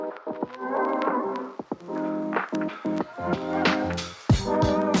Hi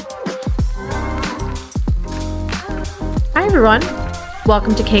everyone,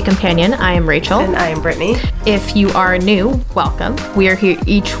 welcome to K-Companion. I am Rachel. And I am Brittany. If you are new, welcome. We are here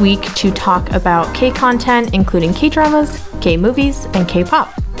each week to talk about K-content, including K-dramas, K-movies, and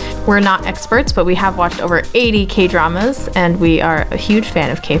K-pop. We're not experts, but we have watched over 80 K-dramas, and we are a huge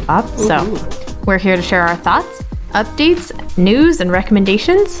fan of K-pop. So we're here to share our thoughts, updates, news, and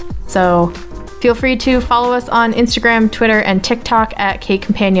recommendations. So feel free to follow us on Instagram, Twitter, and TikTok at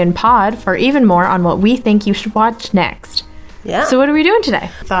KCompanionPod for even more on what we think you should watch next. Yeah. So what are we doing today?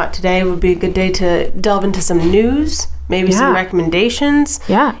 I thought today would be a good day to delve into some news, maybe some recommendations.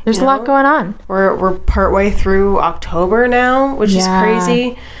 Yeah, there's a lot going on. We're partway through October now, which is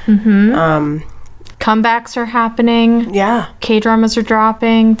crazy. Mm-hmm. Comebacks are happening. Yeah. K-dramas are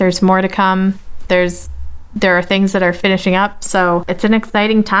dropping. There's more to come. There are things that are finishing up. So it's an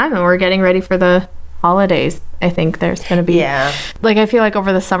exciting time, and we're getting ready for the holidays. I think there's going to be... Yeah. Like, I feel like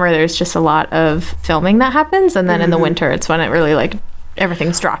over the summer, there's just a lot of filming that happens. And then in the winter, it's when it really, like,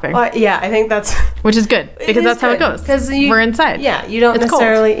 everything's dropping. Yeah, I think that's... Which is good, because that's how it goes. Because we're inside. Yeah, you don't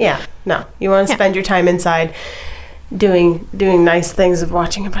necessarily... Cold. Yeah, no. You want to spend your time inside doing nice things of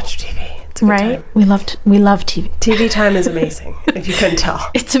watching a bunch of TV. It's a good time. We love TV. TV time is amazing, if you couldn't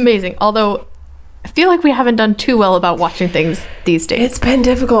tell. It's amazing. Although... I feel like we haven't done too well about watching things these days. It's been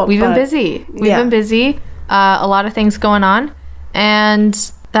difficult. We've been busy. A lot of things going on.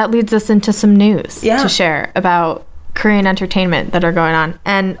 And that leads us into some news to share about Korean entertainment that are going on.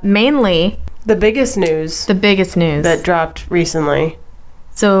 And mainly... The biggest news that dropped recently.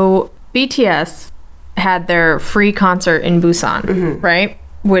 So BTS had their free concert in Busan, right?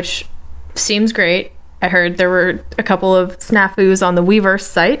 Which seems great. I heard there were a couple of snafus on the Weverse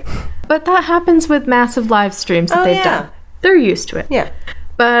site. But that happens with massive live streams that they've done. They're used to it. Yeah.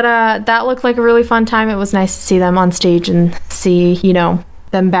 But that looked like a really fun time. It was nice to see them on stage and see,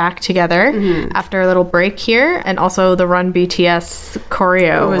 them back together after a little break here. And also the Run BTS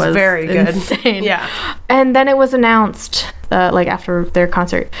choreo was very good. Insane. Yeah. And then it was announced, after their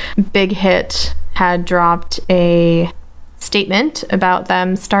concert, Big Hit had dropped a statement about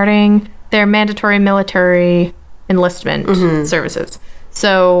them starting their mandatory military enlistment services.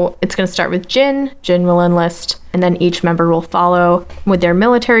 So it's going to start with Jin. Jin will enlist, and then each member will follow with their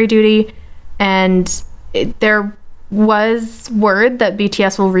military duty. And there was word that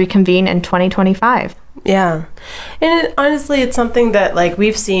BTS will reconvene in 2025. Yeah. And honestly, it's something that, like,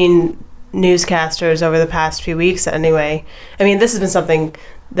 we've seen newscasters over the past few weeks anyway. I mean, this has been something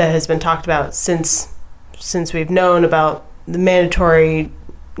that has been talked about since we've known about the mandatory,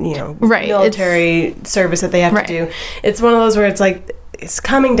 military service that they have to do. It's one of those where it's like... It's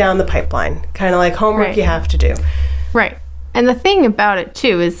coming down the pipeline, kind of like homework you have to do. Right. And the thing about it,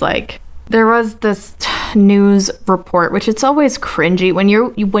 too, is, like, there was this news report, which it's always cringy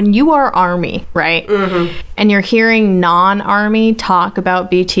when you are Army, right? And you're hearing non-Army talk about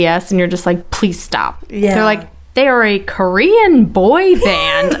BTS, and you're just like, please stop. Yeah. They're like, they are a Korean boy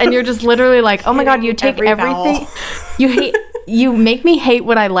band. And you're just literally like, oh my God, you take everything. You make me hate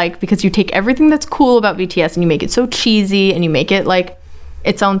what I like because you take everything that's cool about BTS and you make it so cheesy and you make it like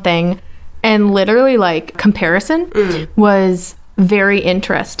its own thing. And literally, like, comparison was very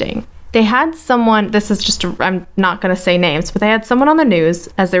interesting. They had someone, I'm not going to say names, but they had someone on the news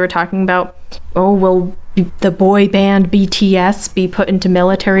as they were talking about, will the boy band BTS be put into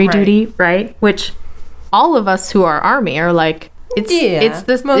military duty, right? Which all of us who are Army are like,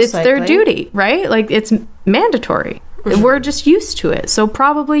 it's their duty, right? Like, it's mandatory. We're just used to it. So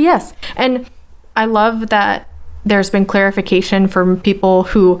probably yes. And I love that there's been clarification from people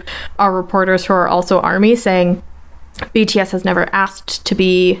who are reporters who are also Army saying BTS has never asked to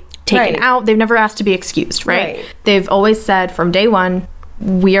be taken out. They've never asked to be excused, right? They've always said from day one,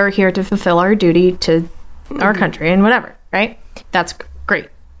 we are here to fulfill our duty to our country and whatever, right? That's great.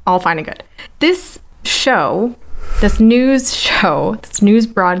 All fine and good. This news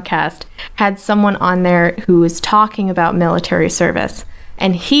broadcast had someone on there who was talking about military service,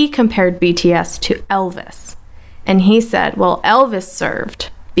 and he compared BTS to Elvis. And he said, well, Elvis served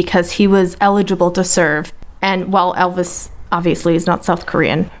because he was eligible to serve. And while Elvis obviously is not South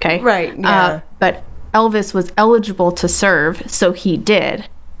Korean, okay? Right, yeah. But Elvis was eligible to serve, so he did.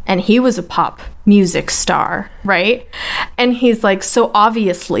 And he was a pop music star, right? And he's like, so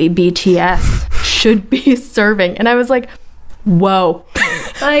obviously BTS should be serving. And I was like, whoa.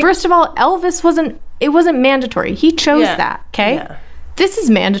 First of all, Elvis wasn't mandatory. He chose that, okay? Yeah. This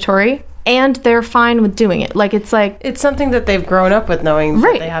is mandatory, and they're fine with doing it. Like, it's something that they've grown up with knowing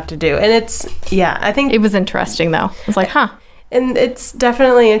that they have to do. And I think... It was interesting, though. It's like, huh. And it's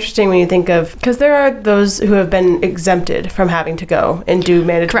definitely interesting when you think of, because there are those who have been exempted from having to go and do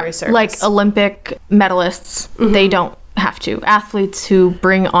mandatory service. Like Olympic medalists, they don't have to. Athletes who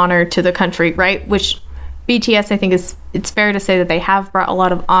bring honor to the country, right? Which BTS, I think, it's fair to say that they have brought a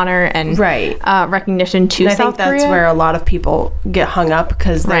lot of honor and recognition to and South Korea. I think that's where a lot of people get hung up,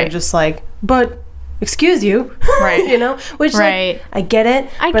 because they're just like, but excuse you, right? You know, which like, I get it,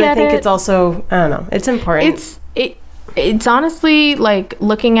 but I think it's also, I don't know, it's important. It's honestly like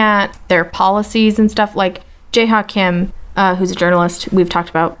looking at their policies and stuff. Like Jae-ha Kim, who's a journalist we've talked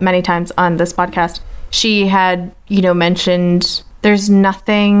about many times on this podcast, she had, mentioned there's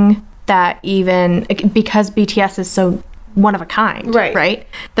nothing that, even because BTS is so one of a kind, right?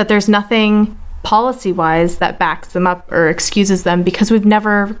 That there's nothing policy-wise that backs them up or excuses them, because we've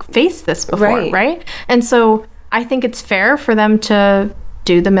never faced this before, right? And so I think it's fair for them to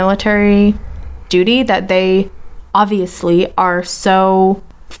do the military duty that they obviously are so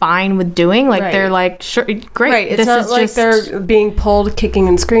fine with doing. Like they're like, sure, great. It's not like they're being pulled kicking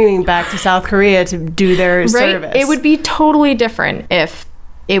and screaming back to South Korea to do their service. It would be totally different if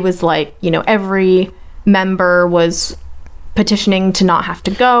it was like, every member was petitioning to not have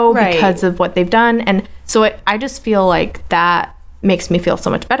to go because of what they've done. And so I just feel like that makes me feel so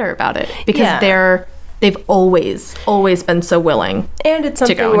much better about it, because they've always been so willing. And it's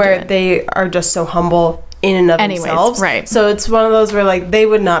something where they are just so humble in and of themselves. Right. So it's one of those where like they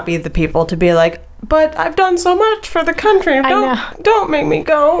would not be the people to be like, but I've done so much for the country. Don't make me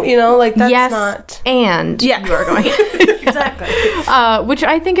go. Like that's not. And you are going. Exactly. Which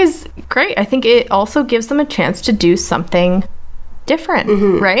I think is great. I think it also gives them a chance to do something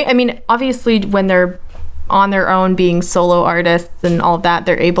different, right? I mean, obviously when they're on their own being solo artists and all of that,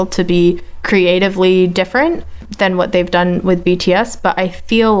 they're able to be creatively different than what they've done with BTS. But I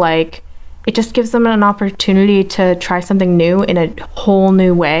feel like it just gives them an opportunity to try something new in a whole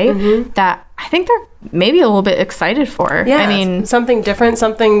new way that I think they're maybe a little bit excited for. Yeah, I mean, something different,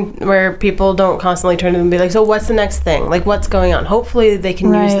 something where people don't constantly turn to them and be like, so what's the next thing? Like, what's going on? Hopefully they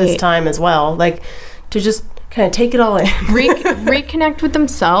can use this time as well, like, to just kind of take it all in. Reconnect with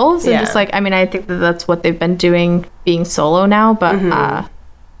themselves and just like, I mean, I think that's what they've been doing being solo now, but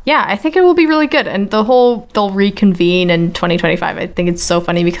yeah, I think it will be really good. And they'll reconvene in 2025. I think it's so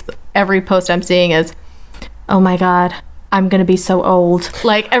funny because every post I'm seeing is, oh my God, I'm going to be so old.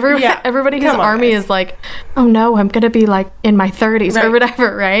 Like everybody whose army is like, oh no, I'm going to be like in my 30s or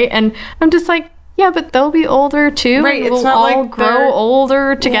whatever, right? And I'm just like, yeah, but they'll be older too. Right, we'll all grow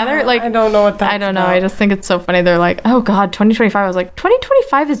older together. Yeah, like I don't know what that's I don't know. I just think it's so funny. They're like, oh God, 2025. I was like,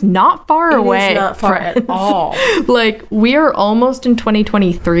 2025 is not far away. It's not far at all. Like we are almost in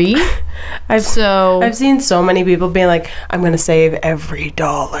 2023. I've seen so many people being like, I'm gonna save every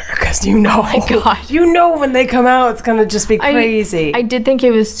dollar because you know when they come out, it's gonna just be crazy. I did think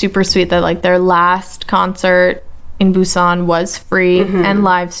it was super sweet that like their last concert in Busan was free and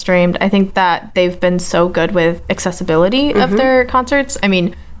live streamed. I think that they've been so good with accessibility of their concerts. I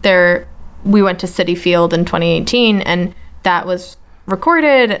mean, we went to Citi Field in 2018 and that was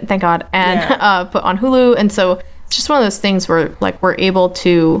recorded, thank God, and put on Hulu. And so it's just one of those things where like we're able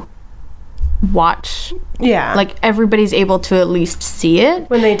to watch. Yeah. Like everybody's able to at least see it.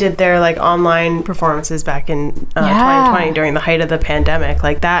 When they did their like online performances back in 2020 during the height of the pandemic,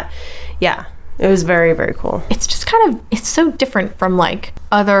 like that. Yeah. It was very, very cool. It's just it's so different from like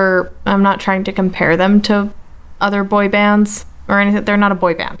other, I'm not trying to compare them to other boy bands or anything. They're not a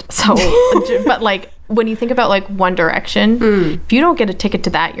boy band. So, but like when you think about like One Direction, if you don't get a ticket to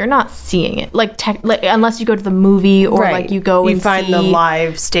that, you're not seeing it. Like unless you go to the movie or like you find the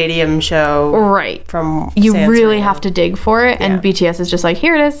live stadium show. Right. From you really have to dig for it. And BTS is just like,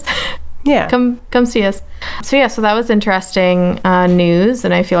 here it is. Yeah. Come see us. So yeah, so that was interesting news.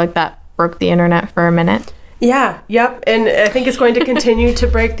 And I feel like that broke the internet for a minute. Yeah, yep. And I think it's going to continue to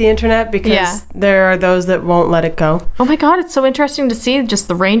break the internet because there are those that won't let it go. Oh my God, it's so interesting to see just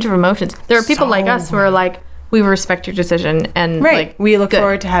the range of emotions. There are people like us who are like, we respect your decision and like we look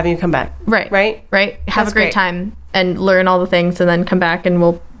forward to having you come back. Right. Have a great time and learn all the things and then come back and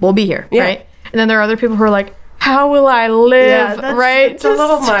we'll be here. Yeah. Right. And then there are other people who are like, how will I live? Right? It's a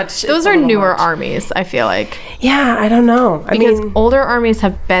little much. Those are newer armies, I feel like. Yeah, I don't know. I mean, older armies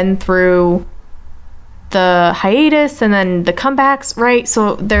have been through the hiatus and then the comebacks, right?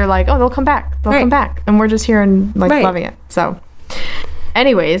 So they're like, oh, they'll come back. They'll come back. And we're just here and like loving it. So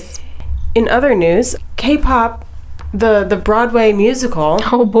anyways. In other news, K-pop the Broadway musical.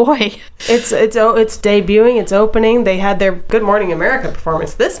 Oh boy. It's debuting, it's opening. They had their Good Morning America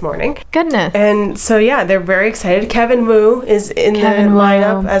performance this morning. Goodness. And so yeah, they're very excited. Kevin Wu is in the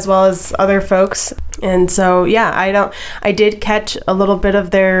lineup as well as other folks. And so yeah, I did catch a little bit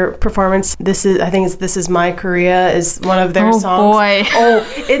of their performance. This is My Korea is one of their songs. Oh boy.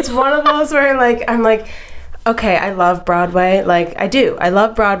 Oh, it's one of those where like I'm like, okay, I love Broadway. Like, I do. I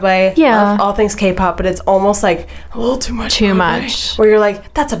love Broadway. Yeah. Love all things K-pop, but it's almost like a little too much. Too Broadway, much. Where you're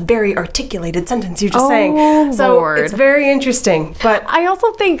like, that's a very articulated sentence you're just saying. So Lord. it's very interesting. But I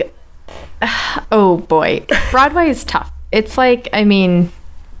also think, oh boy, Broadway is tough. It's like, I mean,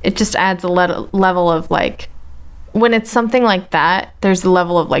 it just adds a level of like, when it's something like that, there's a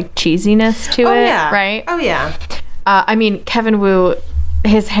level of like cheesiness to it, yeah. right? Oh, yeah. I mean, Kevin Wu,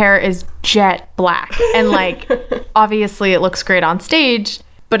 his hair is jet black, and like obviously it looks great on stage,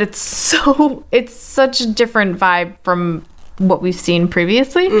 but it's such a different vibe from what we've seen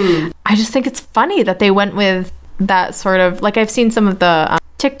previously. I just think it's funny that they went with that sort of, like, I've seen some of the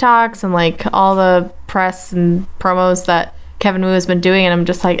TikToks and like all the press and promos that Kevin Wu has been doing, and I'm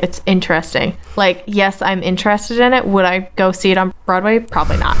just like, it's interesting. Like, yes, I'm interested in it. Would I go see it on Broadway?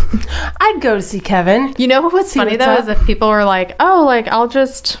 Probably not. I'd go to see Kevin. You know what's funny though is if people were like, oh, like I'll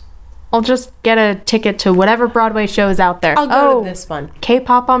just get a ticket to whatever Broadway show is out there. I'll go to this one.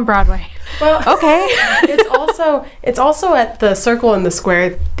 K-pop on Broadway. Well, okay. it's also at the Circle in the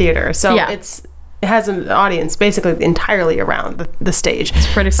Square Theater, so Yeah. it has an audience basically entirely around the stage.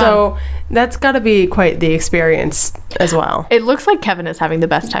 It's pretty fun. So that's got to be quite the experience as well. It looks like Kevin is having the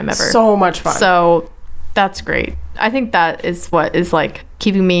best time ever. So much fun. So that's great. I think that is what is like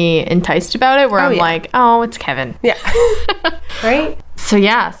keeping me enticed about it, where I'm like, oh, it's Kevin. Yeah. Right? So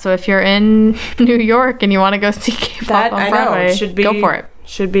yeah, so if you're in New York and you want to go see K-pop on Broadway, go for it.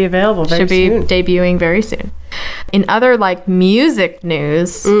 Should be available very soon. Should be debuting very soon. In other like music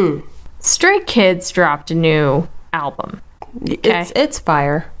news, Stray Kids dropped a new album. Okay? It's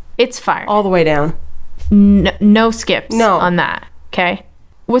fire. It's fire. All the way down. No skips No. on that. Okay.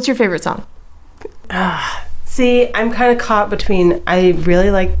 What's your favorite song? See, I'm kind of caught between, I really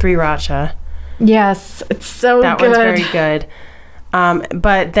like Three Racha. Yes, it's so That good. one's very good.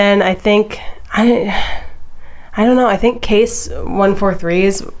 But then I think, I don't know, I think Case 143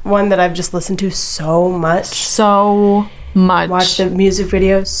 is one that I've just listened to so much. So much. Watched the music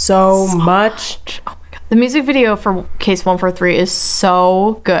video so much. Oh my god. The music video for Case 143 is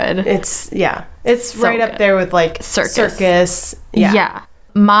so good. It's So right up good. there with like Circus. Yeah.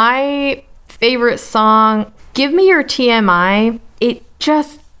 My favorite song, Give Me Your TMI.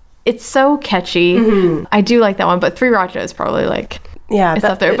 It's so catchy. I do like that one, but Three Racha is probably like, it's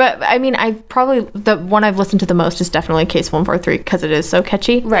up there. But I mean, the one I've listened to the most is definitely Case 143 because it is so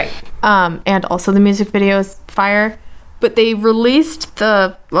catchy. Right. And also the music video is fire. But they released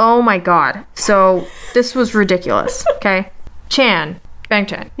oh my god. So this was ridiculous. Okay. Bang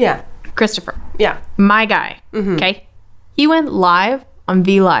Chan. Yeah. Christopher. Yeah. My guy. Okay. He went live on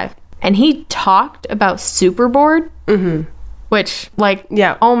V Live and he talked about Superboard. Which, like,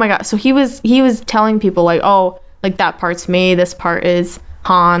 Yeah. oh my god. So he was telling people like, oh, like that part's me, this part is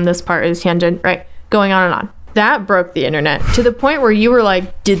Han, this part is Hyunjin, right? Going on and on. That broke the internet to the point where you were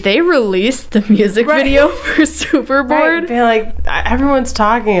like, did they release the music video for Superboard? Right. They're like, everyone's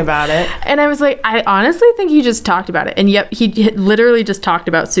talking about it. And I was like, I honestly think he just talked about it. And yep, he literally just talked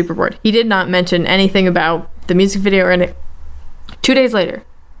about Superboard. He did not mention anything about the music video or anything. 2 days later,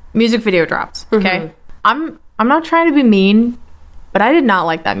 music video drops. Okay. I'm not trying to be mean, but I did not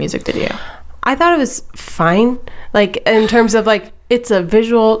like that music video. I thought it was fine. Like, in terms of like, it's a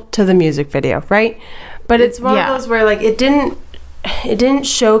visual to the music video, right? But it's one of those where like it didn't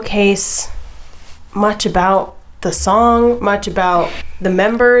showcase much about the song, much about the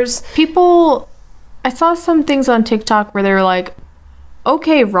members. I saw some things on TikTok where they were like,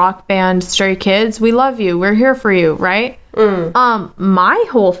 okay, rock band Stray Kids, we love you, we're here for you, right? My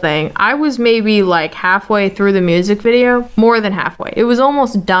whole thing, I was maybe like halfway through the music video, more than halfway. It was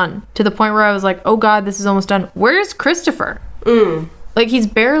almost done to the point where I was like, oh god, this is almost done. Where's Christopher? Like, he's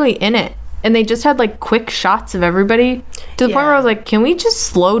barely in it. And they just had like quick shots of everybody to the point where I was like, can we just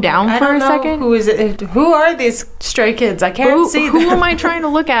slow down for a second? Who is it? Who are these Stray Kids? I can't see them. Who am I trying to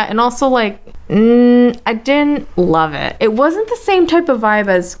look at? And also, like, I didn't love it. It wasn't the same type of vibe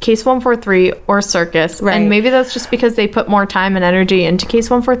as Case 143 or Circus. Right. And maybe that's just because they put more time and energy into Case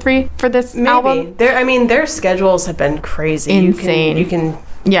 143 for this album. Their schedules have been crazy. Insane. You can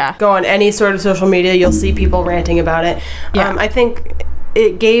Yeah. go on any sort of social media, you'll see people ranting about it. Yeah. I think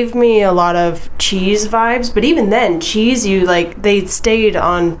it gave me a lot of Cheese vibes, but even then, Cheese, they stayed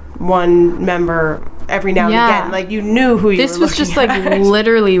on one member every now and again. Like, you knew who you were looking at. This was just, like,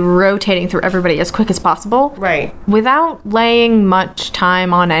 literally rotating through everybody as quick as possible. Right. Without laying much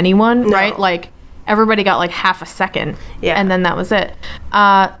time on anyone, right? Like, everybody got, like, half a second. Yeah. And then that was it.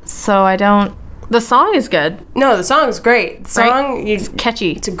 So I don't... The song is good. No, the song is great. The song... It's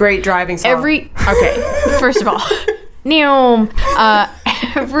catchy. It's a great driving song. Okay, first of all...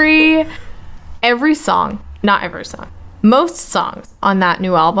 every song... Not every song. Most songs on that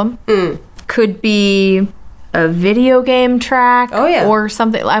new album could be a video game track or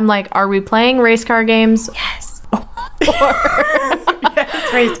something. I'm like, are we playing race car games? Yes.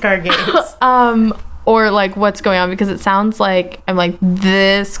 Yes, race car games. Or like, what's going on? Because it sounds like, I'm like,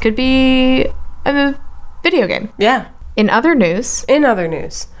 this could be a video game. Yeah. In other news,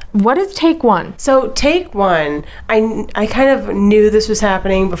 what is Take One? So Take One, I kind of knew this was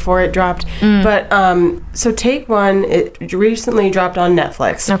happening before it dropped, but so Take One, it recently dropped on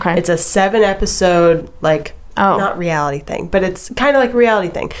Netflix. Okay. It's a 7-episode, like, not reality thing, but it's kind of like a reality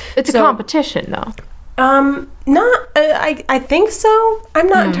thing. It's a competition, though. I think so. I'm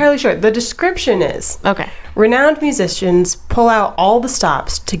not entirely sure. The description is... Okay. Renowned musicians pull out all the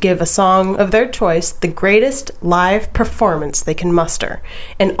stops to give a song of their choice the greatest live performance they can muster,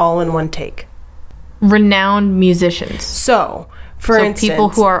 and all in one take. Renowned musicians. So, for instance... people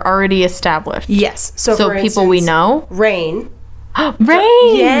who are already established. Yes. So for instance, people we know? Rain.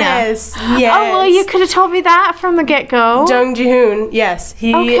 Rain! Yes. Oh, well, you could have told me that from the get-go. Jung Ji-hoon, yes.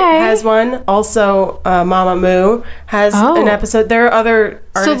 He has one. Also, Mama Moo has an episode. There are other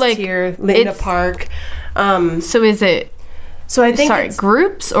artists here. Linda Park. So is it... So I think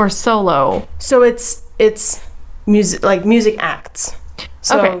groups or solo? So it's music, like music acts.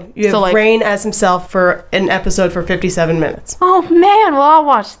 So you have Rain as himself for an episode for 57 minutes. Oh man, well I'll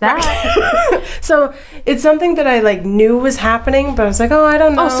watch that. So it's something that I like knew was happening, but I was like, I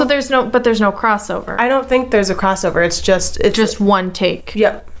don't know. Oh, so there's no crossover. I don't think there's a crossover. It's just one take.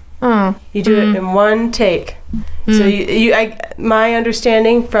 Yep. You do it in one take. So my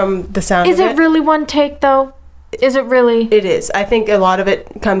understanding from the sound of it... Is it really one take though? Is it really? It is. I think a lot of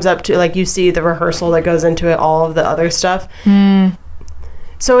it comes up to, like, you see the rehearsal that goes into it, all of the other stuff.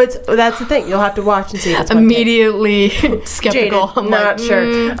 So that's the thing. You'll have to watch and see if it's immediately skeptical. Jaded, I'm not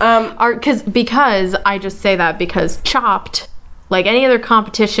sure. Because I just say that because Chopped, like any other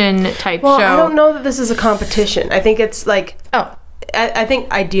competition type show. I don't know that this is a competition. I think it's like I think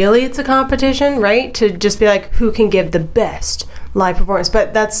ideally it's a competition, right? To just be like, who can give the best live performance,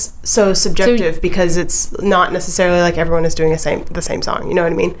 but that's so subjective because it's not necessarily like everyone is doing the same song. You know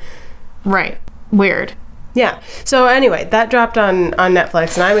what I mean? Right. Weird. Yeah. So anyway, that dropped on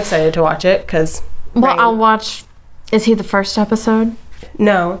Netflix, and I'm excited to watch it because... Well, I'll watch... Is he the first episode?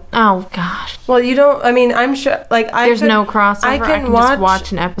 No. Oh, gosh. Well, you don't... I mean, I'm sure... Like, There's no crossover? I can just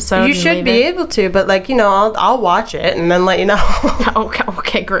watch an episode. You should be able to, but, like, you know, I'll watch it and then let you know.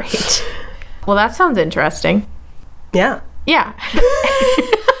 Okay, great. Well, that sounds interesting. Yeah. Yeah.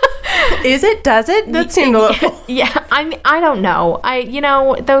 Is it? Does it? That seemed a little... Yeah, I don't know.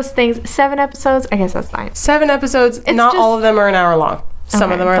 Those things, 7 episodes, I guess that's fine. 7 episodes, not all of them are an hour long.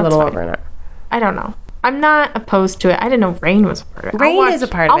 Some of them are a little over an hour. I don't know. I'm not opposed to it. I didn't know Rain was a part of it. Rain is a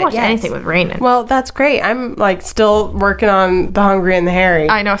part of it, I'll watch anything with Rain in it. Well, that's great. I'm, like, still working on The Hungry and the Hairy.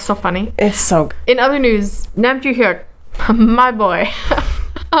 I know, it's so funny. It's so good. In other news, Nam Joo-hyuk, my boy.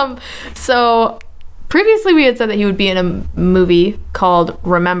 So... Previously, we had said that he would be in a movie called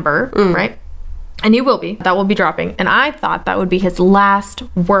Remember, right? And he will be. That will be dropping. And I thought that would be his last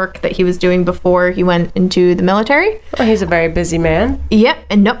work that he was doing before he went into the military. Well, he's a very busy man. Yep.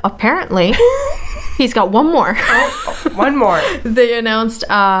 And no, apparently, he's got one more. One more. They announced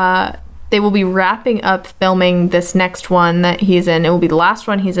they will be wrapping up filming this next one that he's in. It will be the last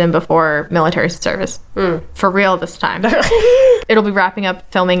one he's in before military service. For real this time. It'll be wrapping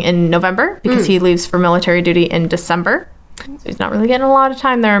up filming in November because he leaves for military duty in December. So he's not really getting a lot of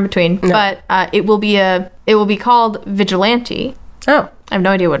time there in between. No. But it will be called Vigilante. Oh. I have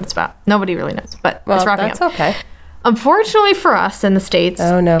no idea what it's about. Nobody really knows. But it's wrapping up. That's okay. Unfortunately for us in the States,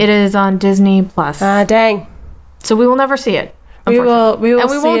 it is on Disney Plus. Dang. So we will never see it. We will and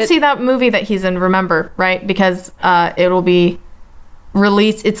we won't see that movie that he's in, Remember, right? Because it'll be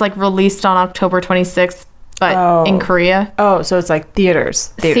released. It's like released on October 26th, but in Korea. Oh, so it's like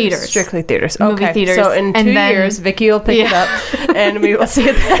theaters. Strictly theaters. Movie theaters. So in 2 years, Vicky will pick it up, and we will see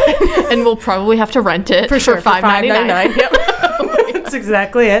it then. And we'll probably have to rent it for sure, for $5.99. Yep. That's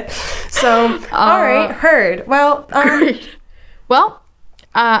exactly it. So, all right, heard. Well, great. Well.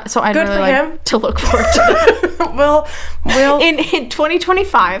 So I'd really like to look forward to that. we'll in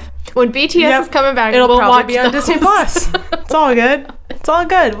 2025 when BTS is coming back, it'll we'll probably watch be on Disney Plus. It's all good. It's all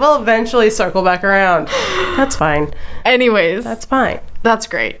good. We'll eventually circle back around. That's fine. Anyways, That's fine. that's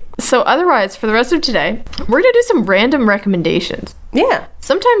great. So otherwise, for the rest of today, we're gonna do some random recommendations. Yeah.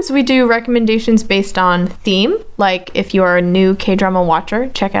 Sometimes we do recommendations based on theme. Like if you are a new K-drama watcher,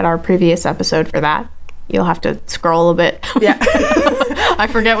 check out our previous episode for that. You'll have to scroll a bit. Yeah. I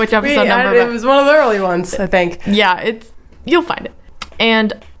forget which episode number. It was one of the early ones, I think. Yeah, you'll find it.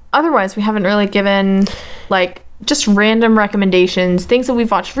 And otherwise, we haven't really given like just random recommendations, things that we've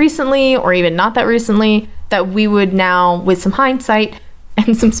watched recently or even not that recently that we would now, with some hindsight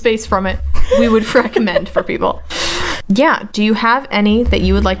and some space from it, we would recommend for people. Yeah, do you have any that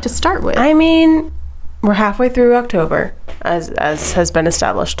you would like to start with? I mean, we're halfway through October, as has been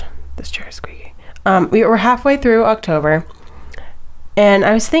established. This chair is squeaky. We're halfway through October, and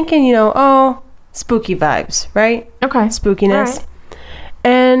I was thinking, spooky vibes, right? Okay. Spookiness. All right.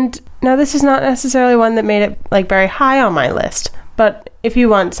 And now this is not necessarily one that made it like very high on my list, but if you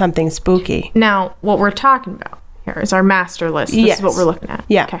want something spooky. Now, what we're talking about here is our master list. This is what we're looking at.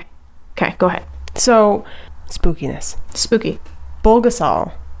 Yeah. Okay, go ahead. So, spookiness. Spooky.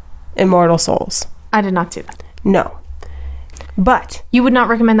 Bulgasol, Immortal Souls. I did not see that. No. But You would not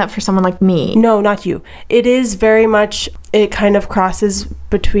recommend that for someone like me. no, not you. It is very much, it kind of crosses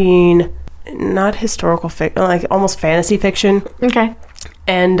between not historical fiction, like almost fantasy fiction. Okay.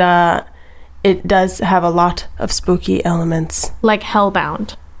 And it does have a lot of spooky elements. Like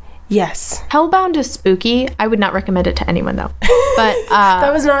Hellbound. Yes. Hellbound is spooky. I would not recommend it to anyone though. But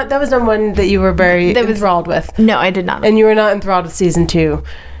That was not one that you were very enthralled with. no, I did not. And you were not enthralled with season 2.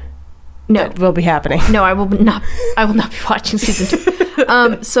 No. That will be happening. No, I will not. I will not be watching season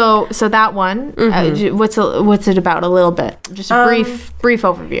 2. So that one. What's it about? A little bit. Just a brief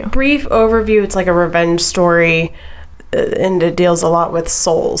overview. Brief overview. It's like a revenge story, and it deals a lot with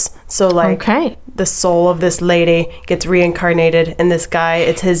souls. So like, Okay. the soul of this lady gets reincarnated, and this guy,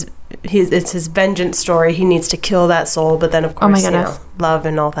 it's his vengeance story. He needs to kill that soul, but then of course, my goodness. love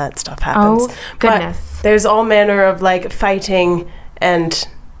and all that stuff happens. Oh, goodness. But there's all manner of like fighting and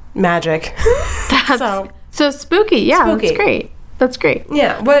magic. So spooky. Yeah, Spooky. that's great. That's great.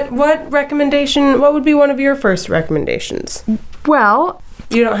 Yeah. What recommendation? What would be one of your first recommendations? Well,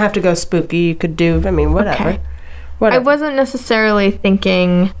 You don't have to go spooky. You could do. I mean, whatever. Okay. Whatever. I wasn't necessarily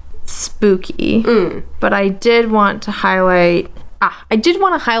thinking spooky, but I did want to highlight. I did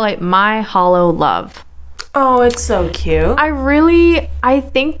want to highlight My Hollow Love. Oh, it's so cute. I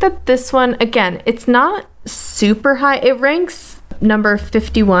think that this one, again, it's not super high. It ranks number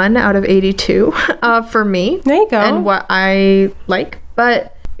 51 out of 82 for me. There you go. And what I like.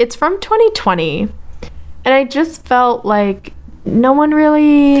 But it's from 2020. And I just felt like no one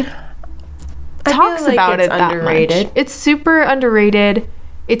really talks like about it's it that underrated. much. It's super underrated.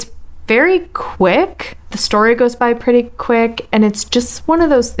 It's very quick. The story goes by pretty quick. And it's just one of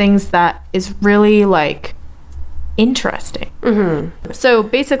those things that is really like interesting. So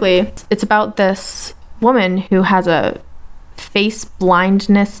basically, it's about this woman who has a face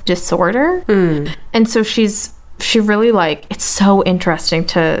blindness disorder. And so she really like, it's so interesting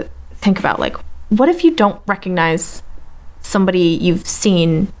to think about, like, what if you don't recognize somebody you've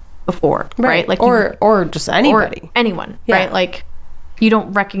seen before, right? Like, or just anybody. or anyone, Yeah. right? Like, you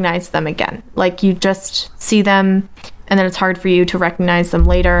don't recognize them again. Like, you just see them and then it's hard for you to recognize them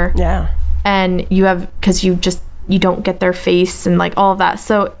later. Yeah. And because you don't get their face and like all of that.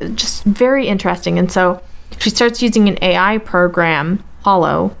 So just very interesting. And so she starts using an AI program,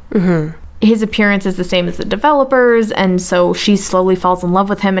 Hollow. His appearance is the same as the developers, and so she slowly falls in love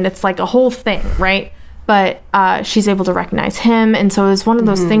with him, and it's like a whole thing, right? But she's able to recognize him, and so it's one of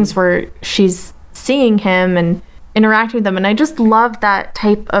those things where she's seeing him and interacting with them, and I just love that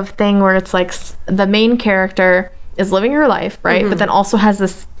type of thing where it's like the main character is living her life, right? But then also has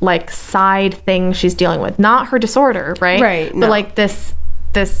this like side thing she's dealing with, not her disorder, right? Right, But no. like this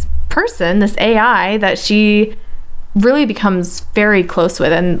person, this AI that she really becomes very close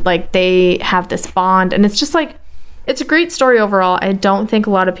with, and like they have this bond, and it's just like, it's a great story overall. I don't think a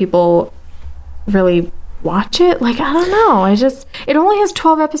lot of people really watch it. Like, I don't know. It only has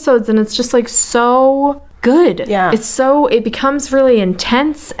 12 episodes, and it's just like so good. Yeah. It becomes really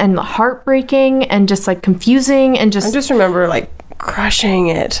intense and heartbreaking and just like confusing and I just remember like crushing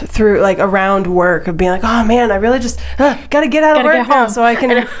it through like around work of being like, oh man, I really just gotta get out of Gotta work get now home. so I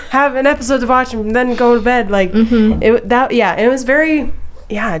can have an episode to watch and then go to bed. Like it was very,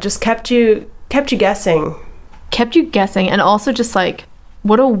 it just kept you guessing. kept you guessing, and also just like,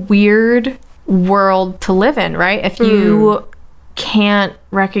 what a weird world to live in, right? If you can't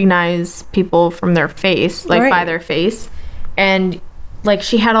recognize people from their face, like by Right. their face, and like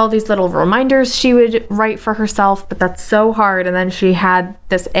she had all these little reminders she would write for herself, but that's so hard. And then she had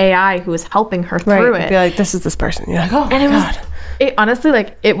this AI who was helping her through it. Be like, this is this person. You're like, oh my God. It honestly,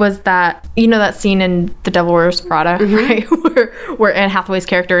 like, it was that, you know, that scene in The Devil Wears Prada, right? Where Anne Hathaway's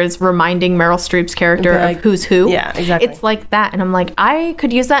character is reminding Meryl Streep's character of who's who. Yeah, exactly. It's like that. And I'm like, I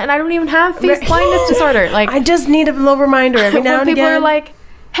could use that, and I don't even have face blindness disorder. Like, I just need a little reminder every now and again. People are like,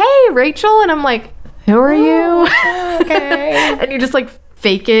 hey, Rachel. And I'm like, who are you? Okay. And you just, like,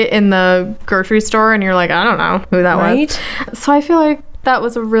 fake it in the grocery store, and you're like, I don't know who that was. So I feel like that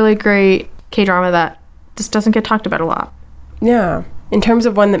was a really great K-drama that just doesn't get talked about a lot. Yeah. In terms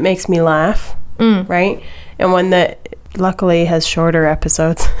of one that makes me laugh, right? And one that luckily has shorter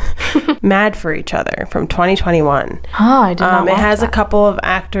episodes. Mad for Each Other from 2021. Oh, I did not watch It has that. a couple of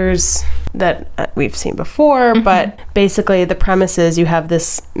actors that we've seen before, but basically the premise is you have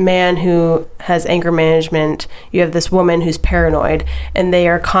this man who has anger management, you have this woman who's paranoid, and they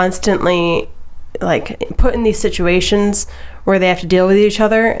are constantly like put in these situations where they have to deal with each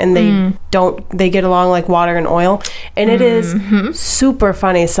other, and they get along like water and oil, and it is super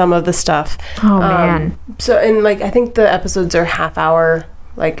funny, some of the stuff. Oh man. So, and like I think the episodes are half hour,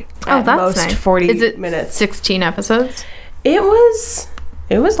 like at most nice. 40 Is it minutes. 16 episodes? It was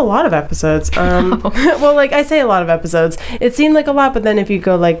a lot of episodes. Well, like I say a lot of episodes. It seemed like a lot, but then if you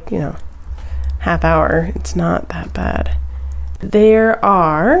go like, you know, half hour, it's not that bad. There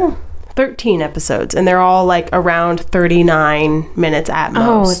are 13 episodes, and they're all like around 39 minutes at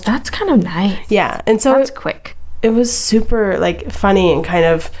most. Oh, that's kind of nice. Yeah, and so that's quick. It was super like funny and kind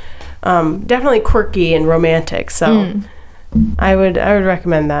of definitely quirky and romantic. So I would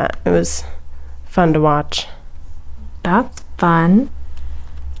recommend that. It was fun to watch. That's fun.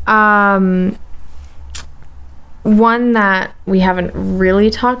 One that we haven't really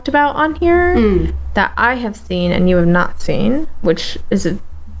talked about on here that I have seen and you have not seen, which is a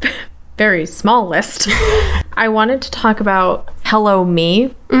very small list. I wanted to talk about Hello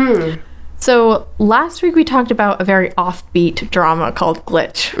Me. So last week we talked about a very offbeat drama called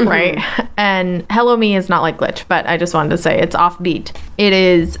Glitch, right? And Hello Me is not like Glitch, but I just wanted to say it's offbeat. It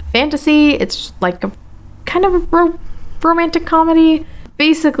is fantasy. It's like a kind of a romantic comedy.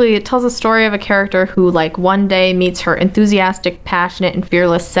 Basically, it tells a story of a character who, like, one day meets her enthusiastic, passionate, and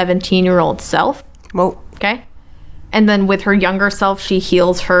fearless 17-year-old self. Whoa. Okay? And then with her younger self, she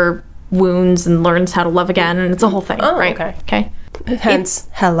heals her wounds and learns how to love again, and it's a whole thing, right? Okay. Hence,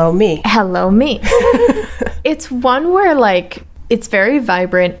 Hello Me. Hello Me. It's one where, like, it's very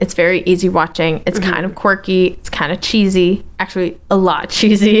vibrant, it's very easy watching, it's kind of quirky, it's kind of cheesy, actually a lot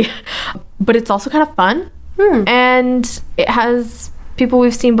cheesy, but it's also kind of fun. And it has people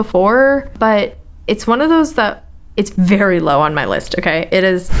we've seen before, but it's one of those that it's very low on my list. Okay, it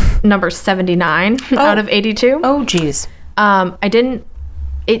is number 79 out of 82. Oh geez.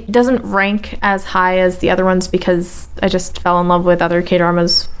 It doesn't rank as high as the other ones because I just fell in love with other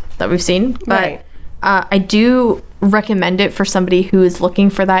K-dramas that we've seen, but I do recommend it for somebody who is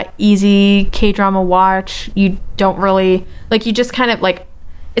looking for that easy K-drama watch. You don't really like, you just kind of like,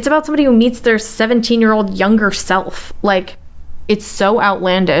 it's about somebody who meets their 17-year-old younger self. Like, it's so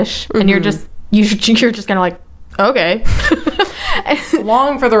outlandish, and you're just kind of like, okay.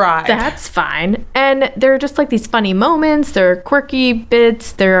 Along for the ride. That's fine. And there are just like these funny moments, there are quirky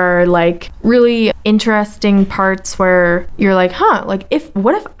bits, there are like really interesting parts where you're like, huh, like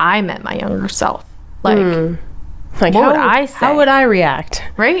what if I met my younger self? Like what would I say? How would I react?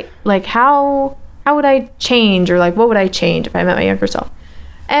 Right? Like how would I change, or like what would I change if I met my younger self?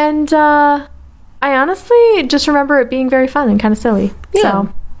 And I honestly just remember it being very fun and kind of silly. Yeah.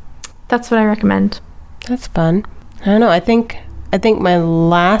 So that's what I recommend. That's fun. I don't know. I think my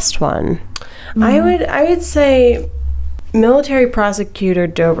last one, I would say Military Prosecutor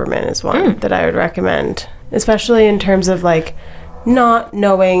Doberman is one that I would recommend, especially in terms of like not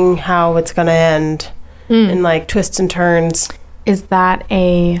knowing how it's going to end and like twists and turns. Is that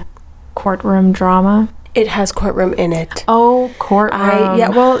a courtroom drama? It has courtroom in it. Oh, courtroom. Yeah,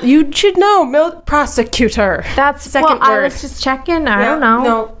 well, you should know. Prosecutor. That's second word. I was just checking. I don't know.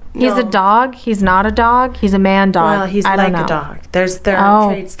 No. He's a dog. He's not a dog. He's a man dog. Well, he's like a dog. There are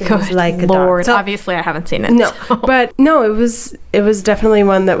traits that he's like a dog. So, obviously, I haven't seen it. No, but no, it was definitely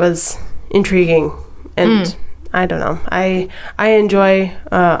one that was intriguing, and I don't know. I enjoy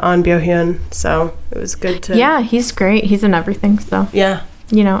Ahn Byo-hyun, so it was good to. Yeah, he's great. He's in everything. So yeah,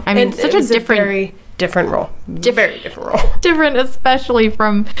 you know, I mean, and such a very different role. Very different role. Different, especially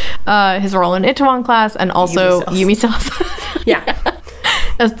from his role in Itaewon Class and also Yumi Cells. Yeah.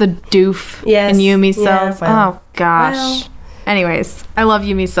 As the doof in Yumi Cells. Yeah, well, oh gosh. Anyways, I love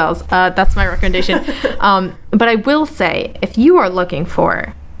Yumi Cells. That's my recommendation. But I will say, if you are looking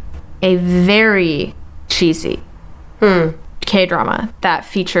for a very cheesy K-drama that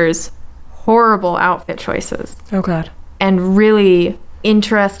features horrible outfit choices. Oh, God. And really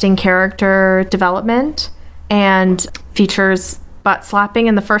interesting character development and features butt slapping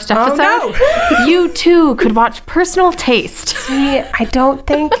in the first episode. Oh, no. You too could watch Personal Taste. See, I don't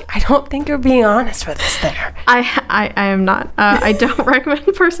think you're being honest with us there. I am not. I don't recommend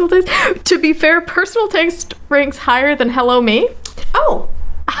Personal Taste. To be fair, Personal Taste ranks higher than Hello Me. Oh.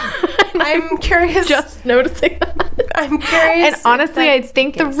 I'm curious. Just noticing that. I'm curious. And honestly, I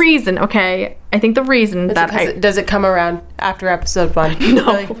think the reason, does it come around after episode 1?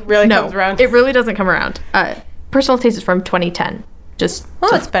 No. Really comes around? It really doesn't come around. Personal Taste is from 2010. Just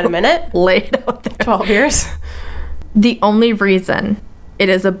it's been a minute. Lay it out there. 12 years. The only reason it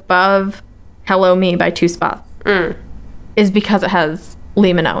is above Hello Me by 2 spots is because it has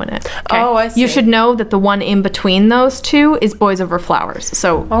Lee Min-ho in it. Okay? Oh, I see. You should know that the one in between those two is Boys Over Flowers.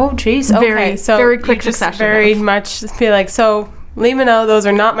 So geez. Okay. So very quick succession. Very much feel like, so Lee Min-ho, those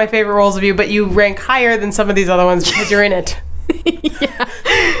are not my favorite roles of you, but you rank higher than some of these other ones because you're in it. Yeah.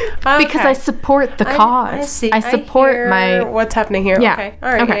 Okay. Because I support the cause. I see. I support what's happening here. Yeah. Okay. All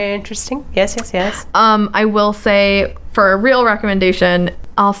right. Okay. Interesting. Yes. I will say, for a real recommendation,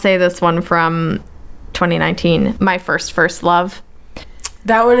 I'll say this one from 2019, My First Love.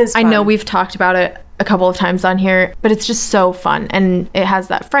 That one is fun. I know we've talked about it a couple of times on here, but it's just so fun. And it has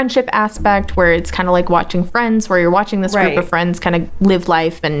that friendship aspect where it's kind of like watching Friends, where you're watching this group of friends kind of live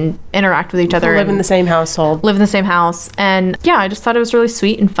life and interact with each other. Live in the same household. Live in the same house. And yeah, I just thought it was really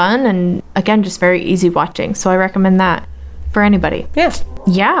sweet and fun. And again, just very easy watching. So I recommend that for anybody. Yes.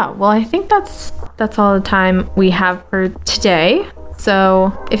 Yeah. Well, I think that's all the time we have for today.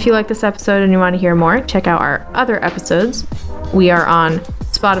 So if you like this episode and you want to hear more, check out our other episodes. We are on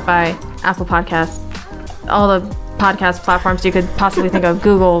Spotify, Apple Podcasts, all the podcast platforms you could possibly think of,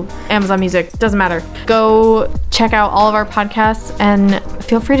 Google, Amazon Music, doesn't matter. Go check out all of our podcasts and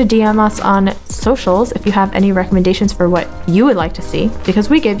feel free to DM us on socials if you have any recommendations for what you would like to see, because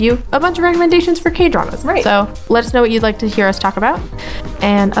we give you a bunch of recommendations for K-dramas. Right. So let us know what you'd like to hear us talk about.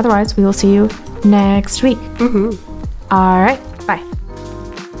 And otherwise, we will see you next week. All right. Bye.